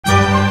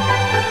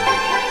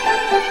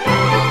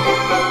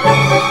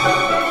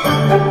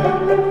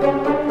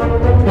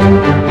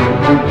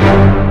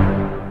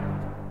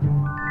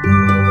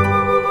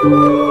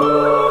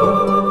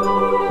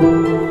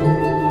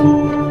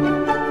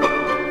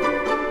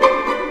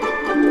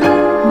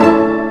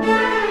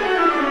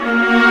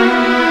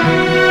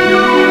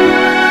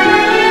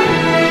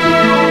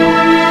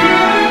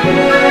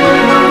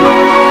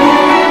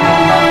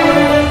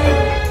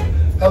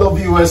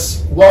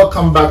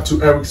welcome back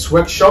to Eric's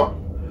Workshop.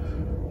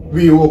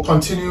 We will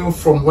continue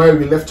from where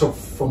we left off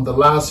from the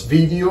last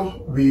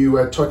video. We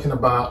were talking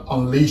about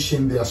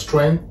unleashing their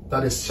strength.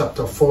 That is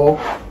chapter 4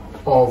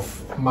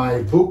 of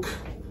my book,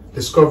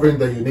 Discovering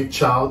the Unique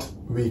Child.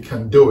 We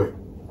Can Do It.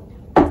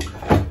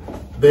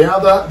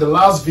 The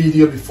last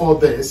video before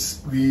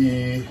this,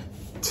 we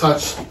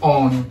touched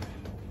on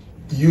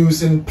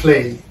using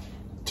play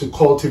to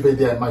cultivate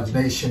their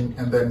imagination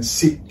and then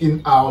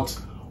seeking out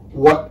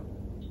what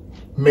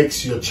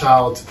makes your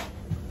child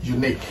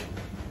unique.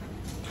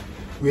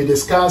 We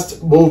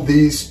discussed both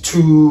these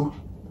two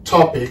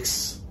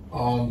topics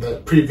on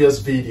the previous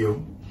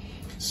video,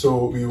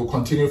 so we will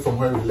continue from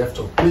where we left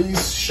off.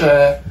 Please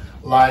share,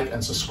 like,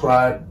 and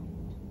subscribe.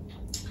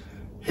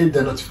 Hit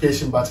the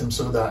notification button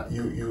so that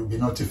you'll be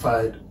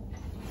notified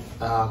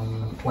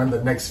when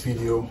the next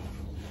video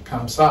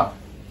comes up.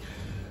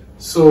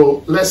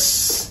 So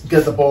let's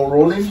get the ball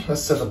rolling.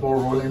 Let's set the ball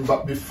rolling.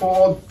 But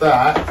before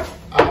that,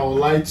 I would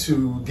like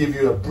to give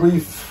you a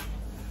brief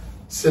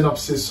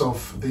synopsis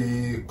of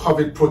the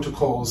COVID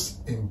protocols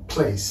in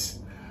place.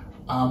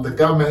 The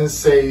government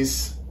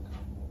says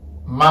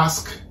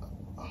mask,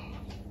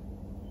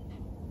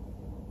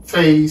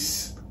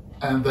 face,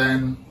 and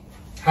then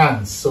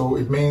hands. So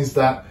it means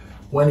that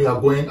when you are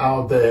going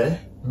out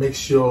there, make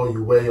sure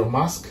you wear your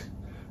mask,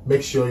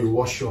 make sure you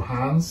wash your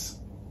hands,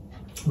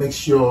 make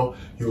sure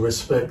you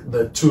respect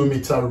the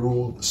 2-meter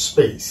rule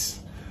space.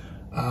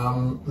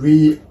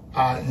 We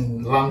are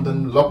in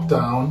London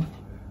lockdown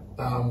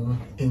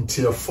in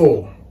tier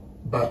 4,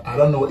 but I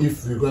don't know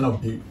if we're going to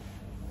be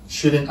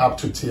shooting up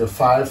to tier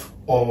 5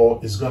 or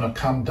it's going to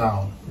come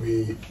down.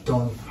 We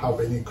don't have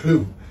any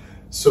clue.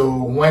 So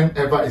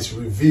whenever it's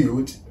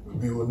reviewed,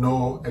 we will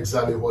know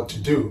exactly what to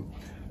do.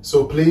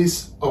 So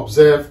please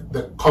observe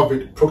the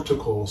COVID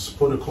protocols.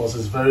 Protocols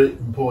is very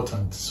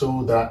important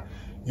so that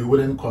you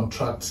wouldn't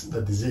contract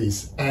the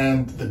disease.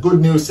 And the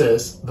good news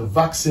is the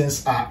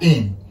vaccines are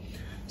in.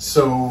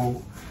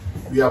 So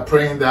we are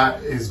praying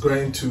that it's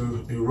going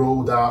to be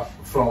rolled out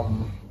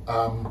from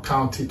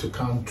county to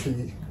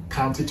county,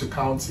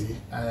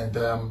 and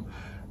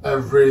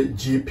every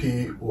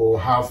GP will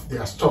have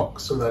their stock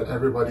so that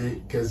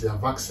everybody gets their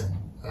vaccine.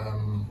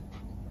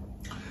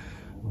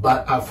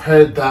 But I've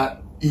heard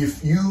that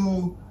if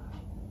you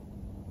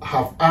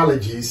have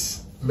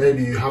allergies,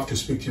 maybe you have to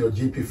speak to your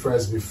GP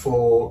first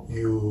before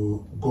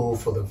you go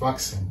for the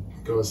vaccine,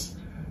 because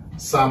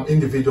some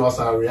individuals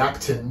are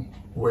reacting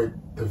with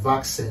the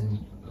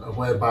vaccine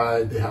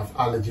whereby they have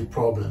allergy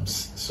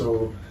problems.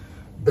 So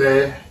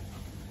bear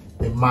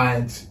in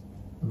mind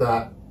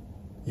that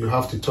you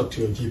have to talk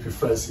to your GP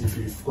first if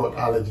you've got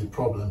allergy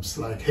problems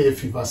like hay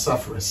fever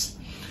sufferers.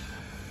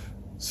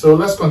 So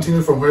let's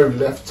continue from where we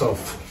left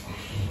off.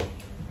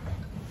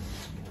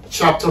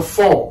 Chapter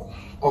 4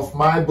 of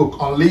my book,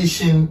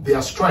 Unleashing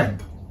Their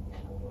Strength.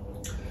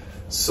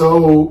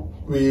 So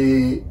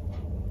we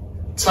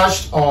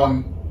touched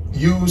on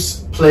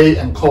use, play,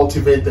 and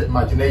cultivate the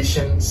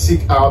imagination.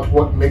 Seek out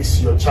what makes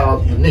your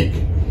child unique.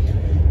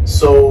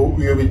 So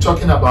we will be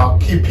talking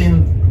about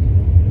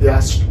keeping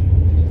their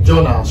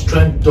journal,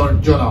 strength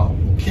journal.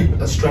 Keep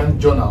a strength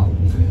journal.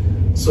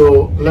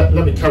 So let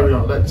me carry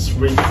on. Let's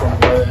read from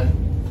where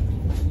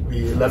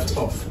we left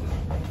off.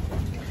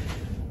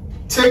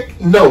 Take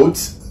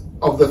note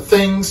of the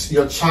things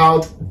your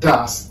child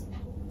does,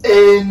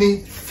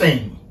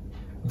 anything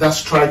that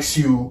strikes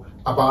you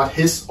about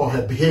his or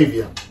her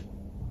behavior.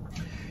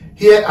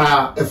 Here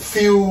are a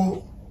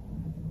few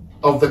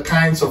of the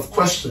kinds of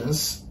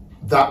questions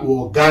that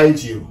will guide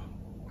you.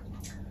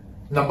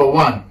 Number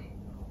 1,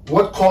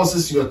 what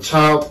causes your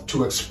child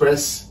to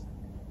express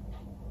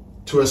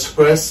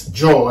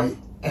joy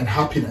and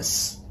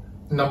happiness?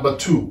 Number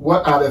 2,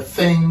 what are the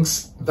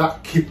things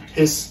that keep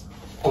his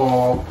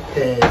or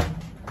her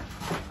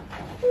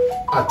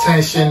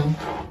attention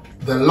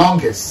the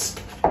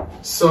longest?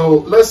 So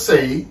let's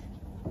say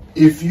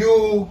if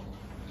you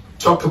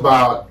talk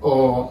about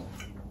or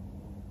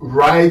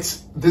write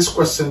this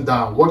question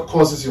down, what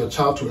causes your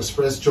child to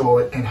express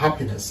joy and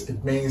happiness?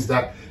 It means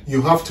that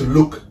you have to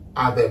look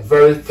at the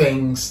very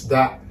things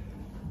that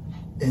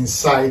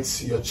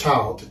incites your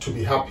child to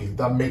be happy,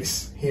 that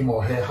makes him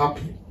or her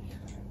happy.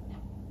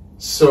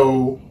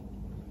 So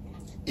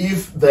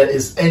if there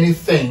is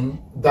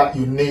anything that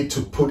you need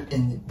to put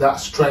in that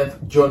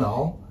strength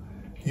journal,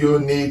 you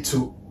need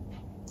to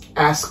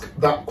ask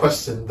that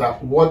question,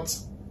 that what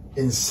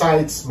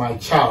incites my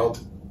child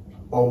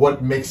or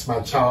what makes my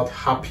child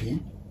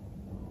happy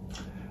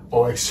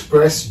or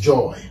express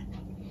joy.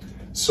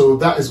 So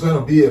that is going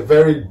to be a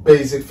very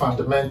basic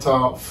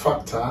fundamental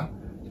factor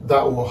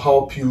that will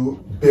help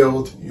you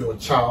build your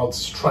child's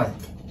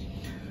strength.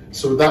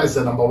 So that is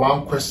the number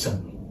 1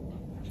 question.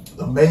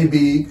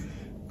 Maybe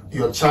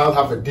your child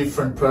have a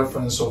different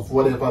preference of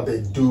whatever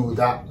they do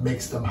that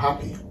makes them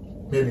happy.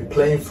 Maybe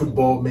playing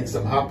football makes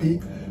them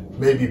happy.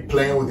 Maybe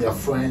playing with their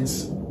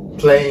friends,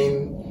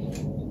 playing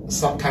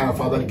some kind of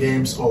other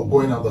games, or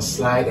going on the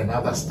slide and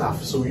other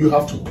stuff. So you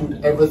have to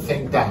put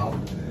everything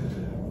down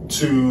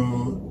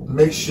to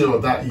make sure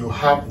that you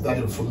have that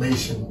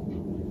information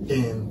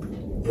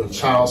in your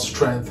child's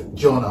strength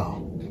journal?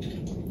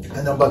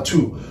 And number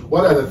 2,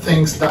 what are the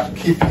things that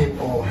keep him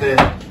or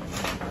her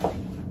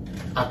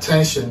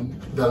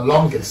attention the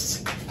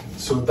longest?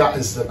 So that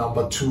is the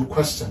number 2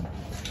 question.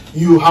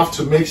 You have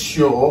to make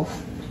sure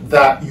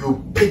that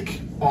you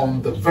pick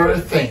on the very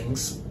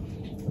things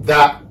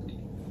that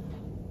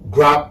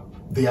grab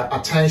their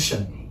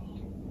attention.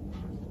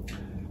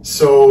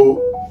 So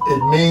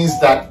it means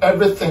that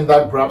everything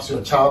that grabs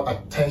your child's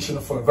attention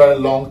for a very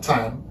long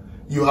time,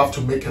 you have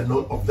to make a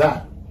note of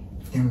that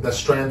in the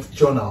strength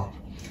journal.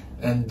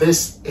 And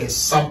this is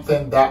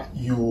something that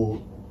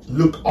you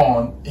look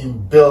on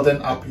in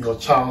building up your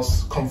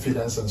child's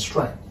confidence and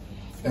strength,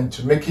 and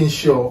to making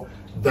sure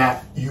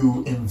that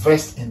you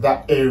invest in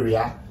that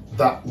area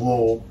that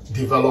will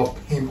develop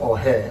him or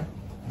her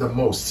the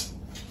most.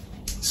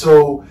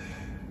 So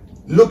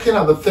looking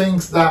at the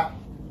things that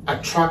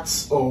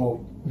attracts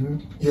or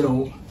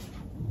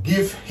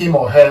give him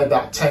or her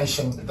that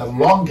attention the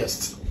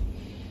longest.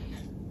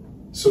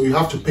 So you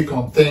have to pick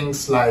on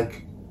things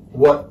like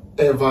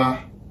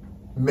whatever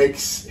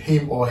makes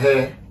him or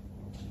her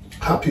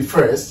happy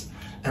first,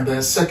 and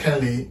then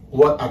secondly,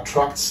 what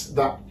attracts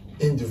that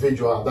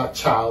individual, that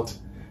child,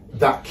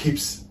 that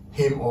keeps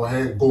him or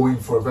her going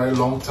for a very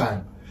long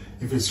time.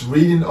 If it's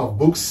reading of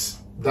books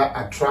that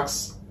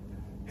attracts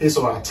his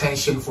or her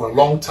attention for a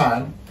long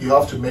time, you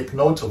have to make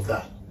note of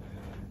that.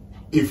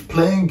 If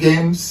playing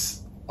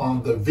games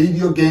on the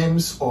video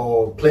games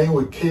or playing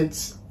with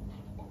kids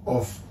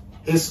of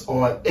his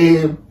or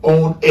her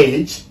own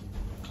age,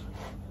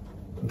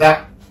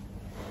 that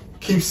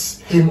keeps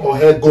him or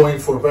her going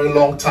for a very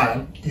long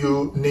time,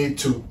 you need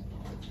to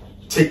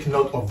take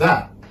note of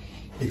that,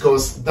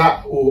 because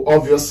that will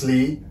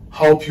obviously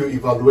help you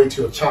evaluate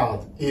your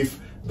child if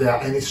there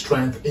are any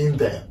strength in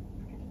there.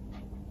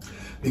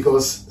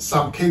 Because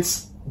some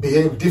kids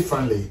behave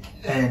differently,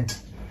 and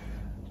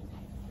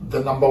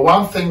the number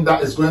 1 thing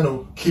that is going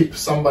to keep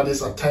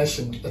somebody's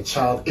attention, a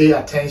child A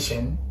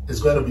attention,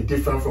 is going to be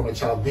different from a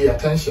child B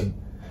attention.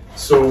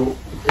 So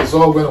it's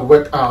all going to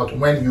work out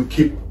when you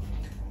keep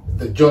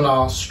the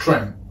journal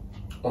strength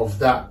of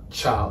that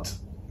child.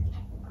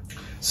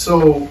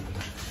 So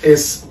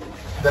it's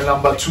the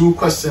number 2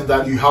 question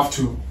that you have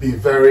to be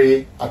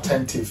very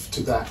attentive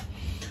to that.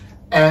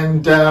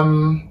 And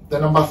the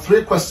number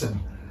 3 question,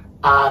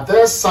 are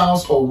there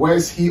sounds or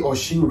words he or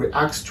she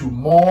reacts to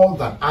more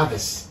than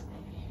others?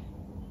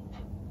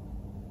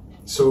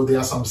 So there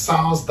are some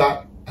sounds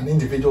that an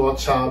individual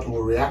child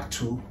will react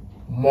to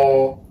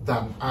more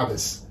than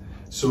others.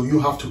 So you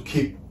have to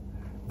keep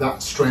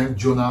that strength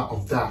journal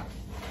of that.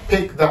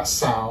 Pick that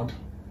sound,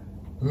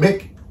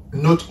 make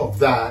note of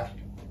that,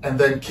 and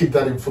then keep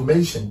that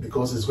information,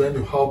 because it's going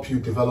to help you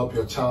develop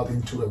your child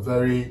into a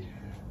very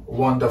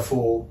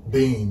wonderful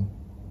being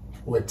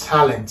with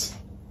talent,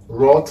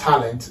 raw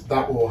talent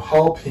that will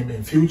help him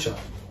in future.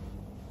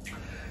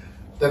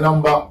 The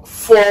number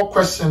 4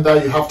 question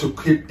that you have to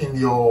keep in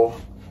your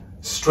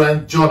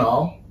strength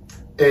journal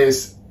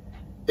is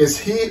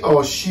he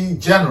or she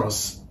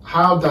generous?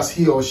 How does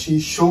he or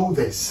she show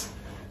this?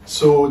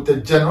 So the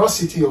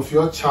generosity of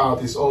your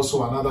child is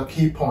also another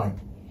key point.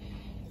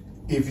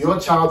 If your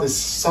child is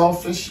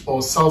selfish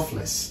or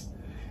selfless,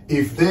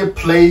 if they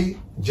play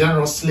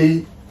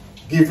generously,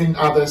 giving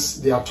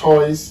others their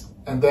toys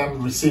and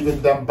then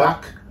receiving them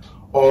back,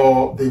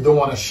 or they don't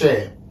want to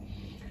share.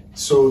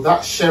 So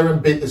that sharing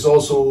bit is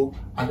also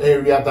an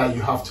area that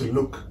you have to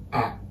look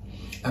at,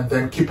 and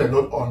then keep a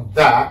note on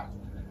that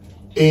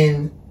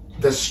in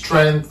the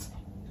strength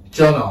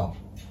journal.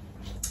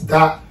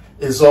 That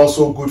is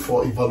also good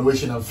for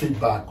evaluation and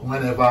feedback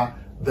whenever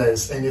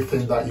there's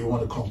anything that you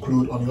want to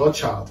conclude on your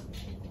child.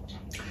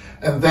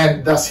 And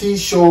then, does he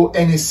show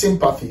any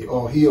sympathy,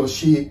 or he or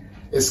she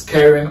is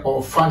caring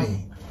or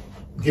funny?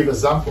 Give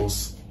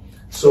examples.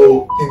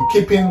 So in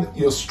keeping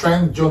your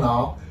strength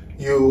journal,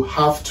 you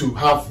have to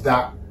have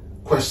that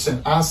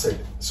question answered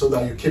so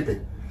that you keep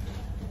it.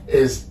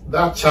 Is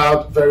that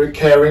child very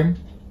caring?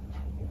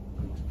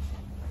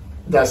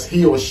 Does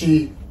he or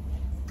she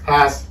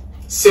has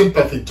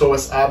sympathy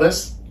towards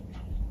others?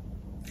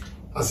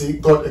 Has he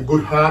got a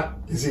good heart?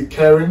 Is he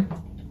caring?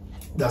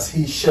 Does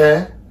he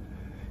share?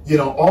 You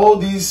know, all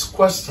these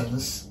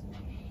questions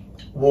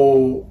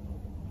will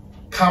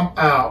come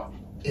out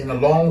in the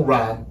long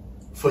run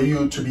for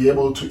you to be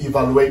able to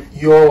evaluate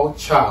your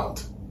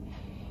child.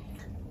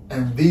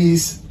 And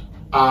these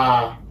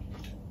are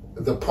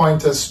the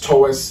pointers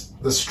towards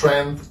the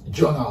strength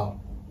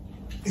journal.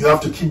 You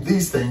have to keep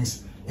these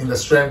things in the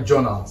strength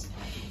journals.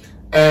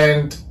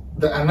 And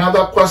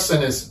another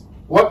question is,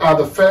 what are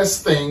the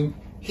first thing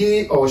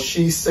he or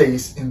she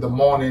says in the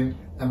morning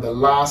and the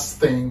last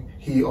thing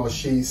he or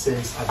she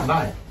says at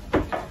night?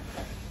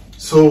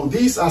 So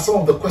these are some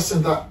of the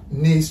questions that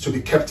needs to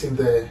be kept in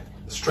the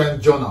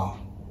strength journal.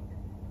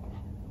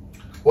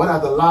 What are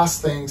the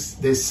last things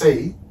they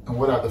say, and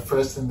what are the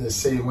first things they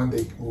say when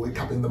they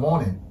wake up in the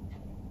morning?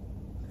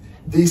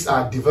 These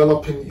are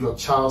developing your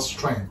child's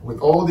strength. With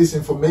all this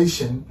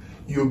information,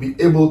 you'll be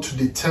able to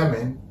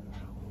determine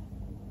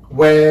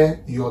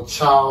where your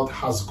child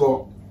has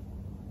got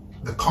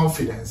the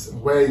confidence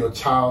where your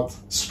child's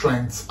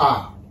strengths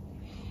are,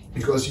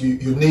 because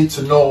you need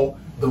to know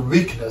the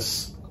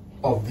weakness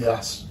of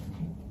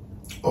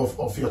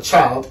your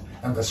child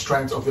and the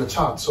strength of your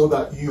child, so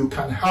that you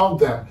can help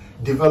them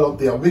develop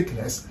their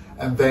weakness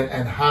and then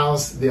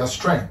enhance their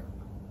strength.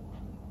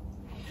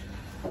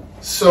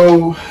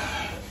 So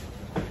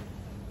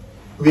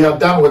we are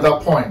done with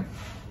that point.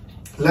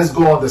 Let's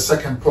go on the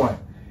second point.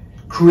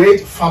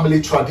 Create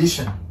family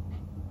tradition.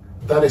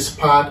 That is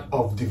part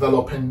of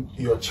developing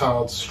your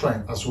child's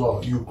strength as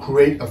well. You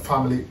create a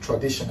family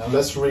tradition. And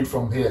let's read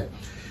from here.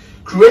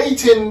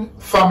 Creating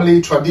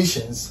family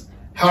traditions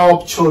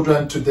help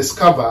children to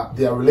discover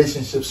their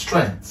relationship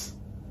strengths.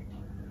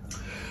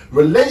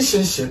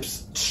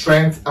 Relationships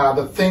strengths are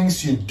the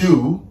things you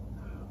do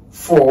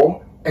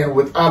for and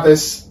with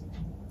others,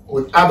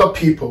 with other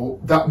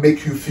people, that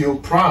make you feel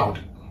proud.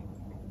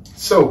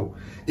 So,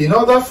 in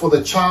order for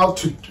the child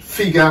to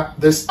figure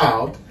this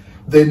out,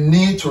 they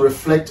need to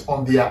reflect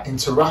on their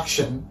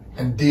interaction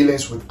and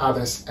dealings with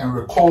others and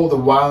recall the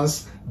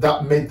ones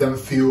that make them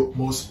feel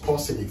most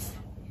positive.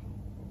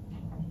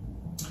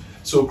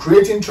 So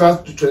creating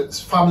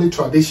family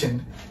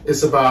tradition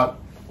is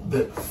about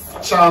the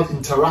child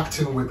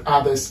interacting with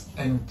others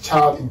and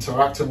child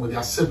interacting with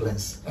their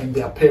siblings and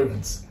their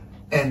parents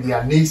and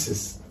their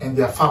nieces and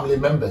their family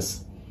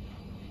members.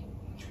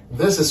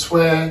 This is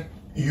where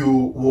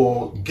you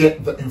will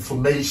get the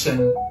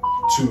information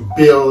to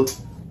build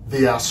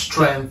their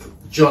strength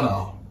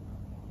journal.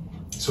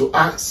 So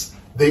as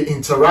they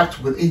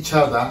interact with each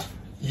other,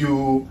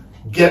 you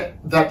get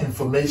that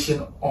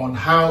information on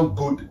how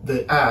good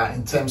they are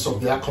in terms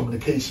of their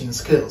communication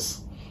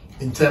skills,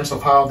 in terms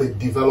of how they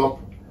develop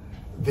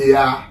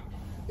their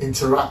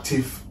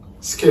interactive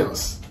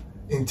skills,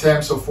 in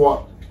terms of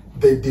what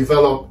they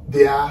develop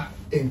their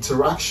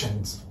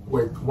interactions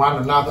with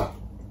one another.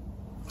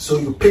 So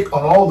you pick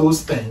on all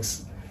those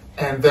things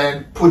and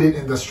then put it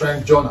in the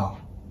strength journal.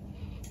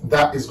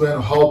 That is going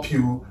to help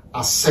you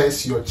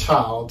assess your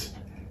child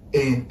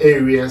in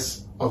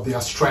areas of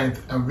their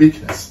strength and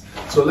weakness.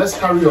 So let's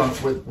carry on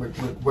with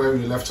where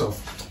we left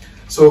off.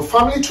 So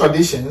family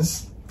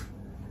traditions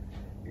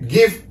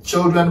give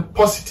children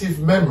positive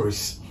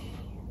memories.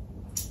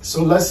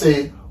 So let's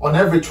say on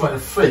every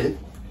 25th,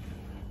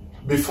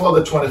 before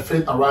the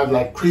 25th arrive,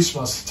 like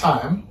Christmas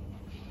time,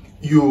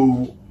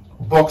 you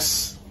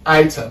box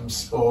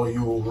items or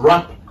you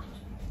wrap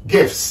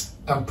gifts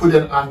and put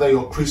them under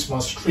your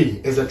Christmas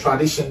tree. It's a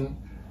tradition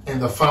in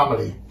the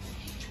family.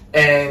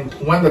 And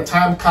when the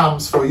time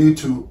comes for you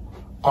to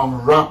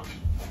unwrap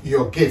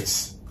your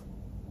gifts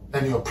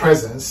and your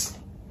presents,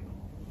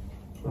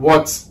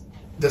 what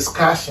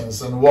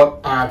discussions and what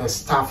are the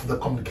stuff, the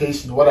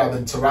communication, what are the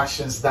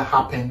interactions that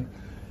happen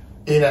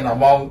in and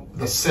among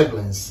the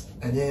siblings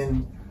and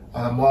in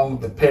and among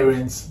the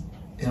parents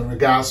in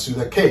regards to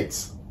the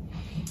kids.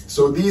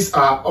 So these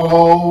are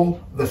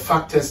all the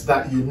factors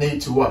that you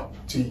need to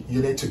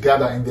you need to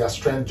gather in their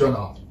strength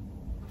journal.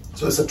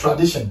 So it's a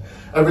tradition.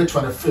 Every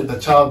 25th, the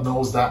child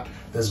knows that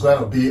there's going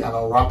to be an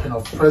unwrapping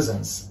of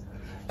presents.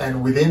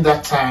 And within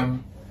that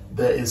time,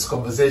 there is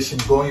conversation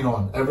going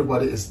on.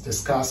 Everybody is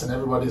discussing,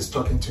 everybody is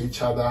talking to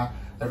each other,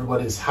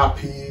 everybody is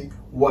happy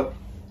what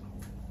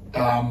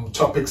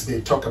topics they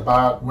talk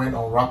about when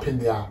unwrapping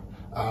their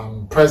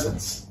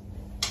presents.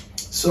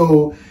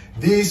 So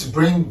these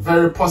bring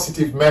very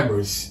positive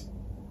memories,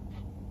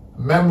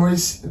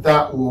 memories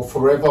that will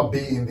forever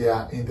be in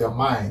their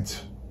mind.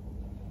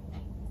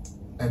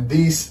 And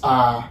these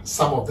are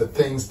some of the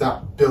things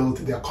that build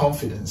their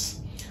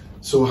confidence.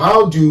 So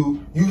how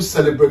do you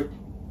celebrate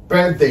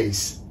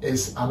birthdays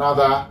is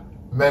another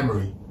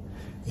memory.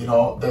 You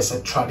know, there's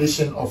a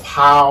tradition of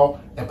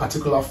how a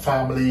particular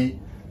family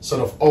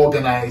sort of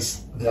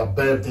organize their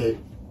birthday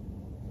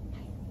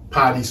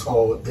parties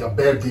or their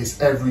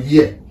birthdays every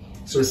year.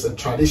 So it's a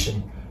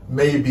tradition.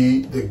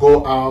 Maybe they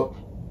go out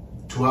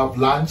to have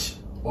lunch,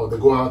 or they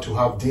go out to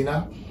have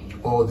dinner,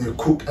 or they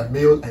cook a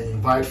meal and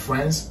invite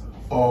friends,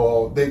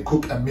 or they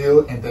cook a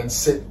meal and then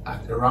sit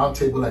at a round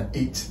table and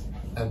eat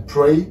and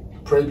pray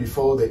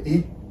before they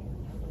eat.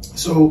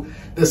 So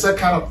there's a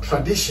kind of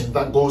tradition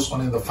that goes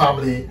on in the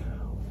family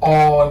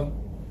on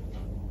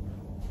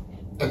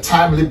a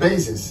timely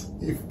basis,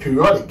 if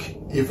periodic,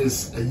 if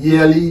it's a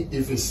yearly,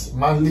 if it's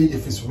monthly,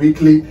 if it's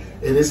weekly.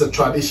 It is a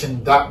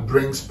tradition that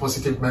brings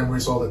positive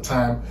memories all the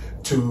time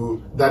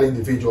to that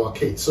individual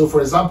kid. So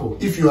for example,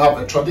 if you have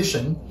a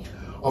tradition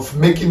of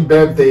making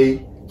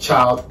birthday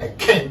child a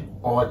king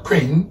or a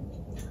queen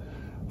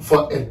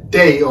for a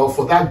day or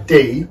for that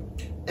day,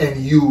 and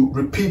you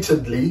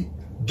repeatedly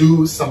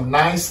do some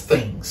nice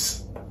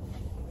things,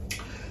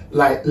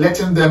 like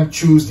letting them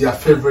choose their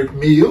favorite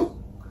meal,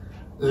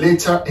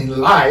 later in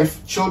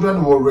life,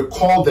 children will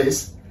recall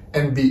this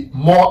and be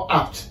more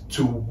apt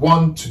to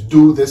want to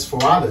do this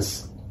for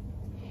others.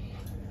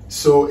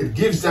 So it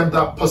gives them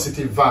that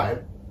positive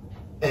vibe,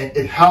 and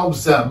it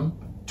helps them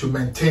to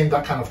maintain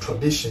that kind of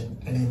tradition,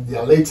 and in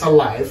their later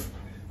life,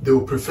 they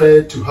will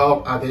prefer to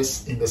help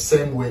others in the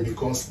same way,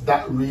 because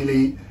that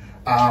really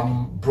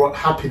brought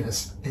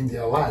happiness in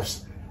their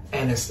lives.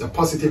 and it's a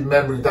positive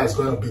memory that is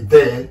going to be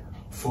there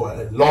for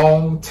a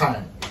long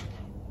time.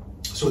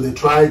 So they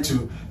try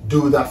to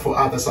do that for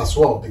others as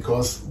well,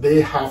 because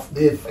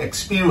they've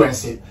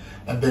experienced it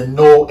and they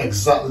know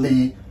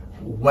exactly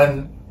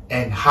when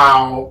and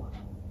how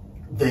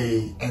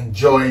they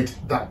enjoyed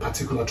that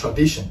particular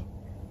tradition.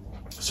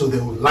 So they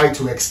would like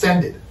to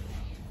extend it,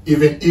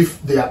 even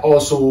if they are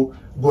also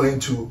going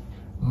to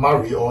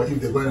marry, or if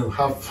they're going to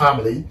have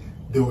family,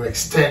 they will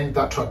extend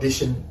that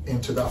tradition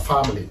into that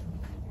family.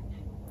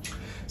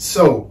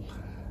 So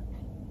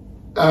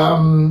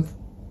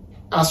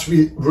as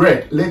we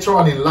read, later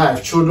on in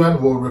life,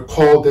 children will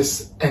recall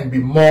this and be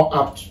more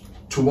apt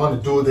to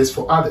want to do this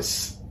for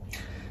others.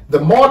 The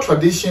more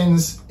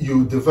traditions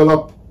you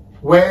develop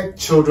where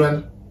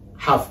children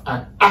have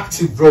an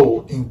active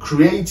role in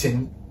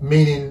creating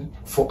meaning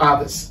for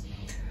others,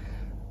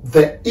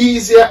 the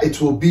easier it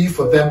will be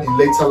for them in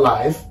later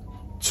life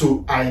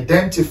to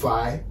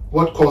identify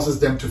what causes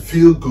them to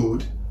feel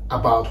good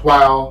about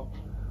while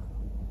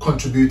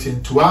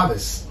contributing to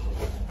others.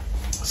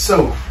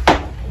 So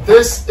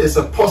this is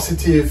a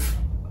positive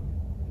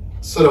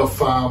sort of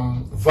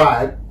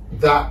vibe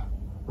that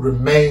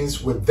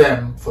remains with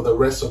them for the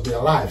rest of their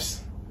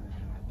lives.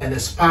 And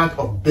it's part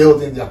of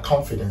building their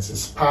confidence.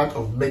 It's part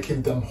of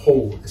making them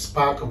whole. It's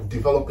part of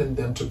developing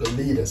them to be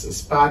leaders.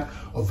 It's part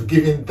of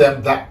giving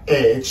them that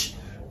edge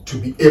to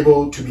be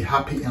able to be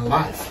happy in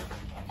life.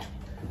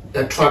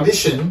 A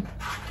tradition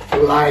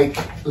like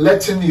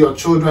letting your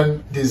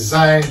children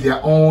design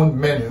their own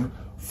menu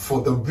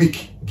for the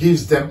week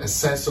gives them a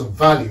sense of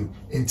value,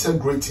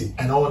 integrity,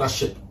 and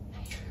ownership.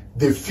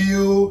 They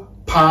feel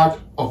part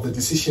of the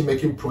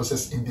decision-making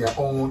process in their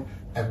own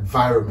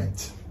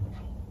environment.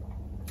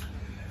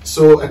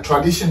 So a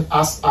tradition,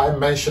 as I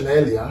mentioned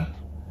earlier,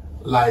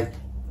 like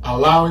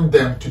allowing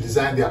them to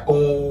design their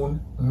own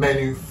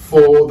menu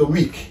for the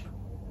week,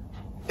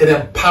 it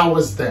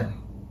empowers them.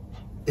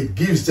 It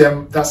gives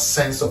them that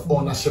sense of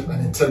ownership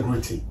and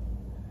integrity.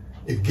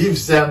 It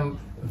gives them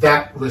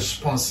that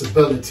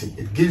responsibility.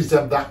 It gives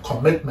them that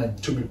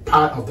commitment to be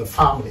part of the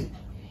family.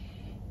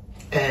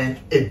 And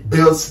it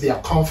builds their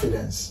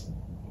confidence.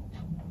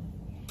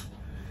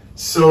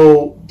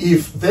 So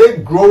if they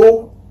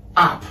grow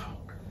up,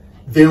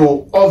 they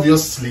will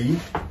obviously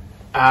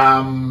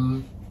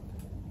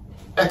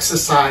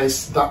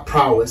exercise that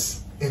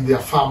prowess in their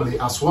family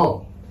as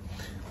well.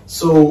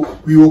 So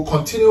we will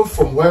continue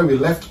from where we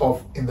left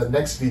off in the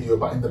next video.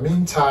 But in the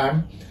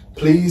meantime,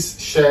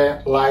 please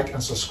share, like,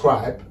 and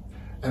subscribe,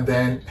 and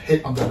then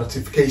hit on the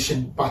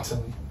notification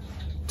button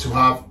to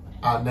have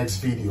our next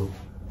video.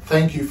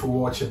 Thank you for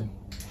watching.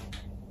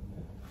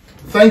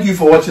 Thank you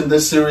for watching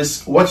this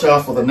series. Watch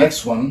out for the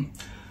next one.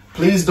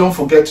 Please don't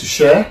forget to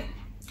share.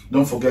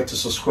 Don't forget to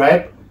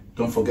subscribe.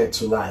 Don't forget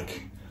to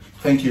like.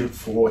 Thank you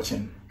for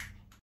watching.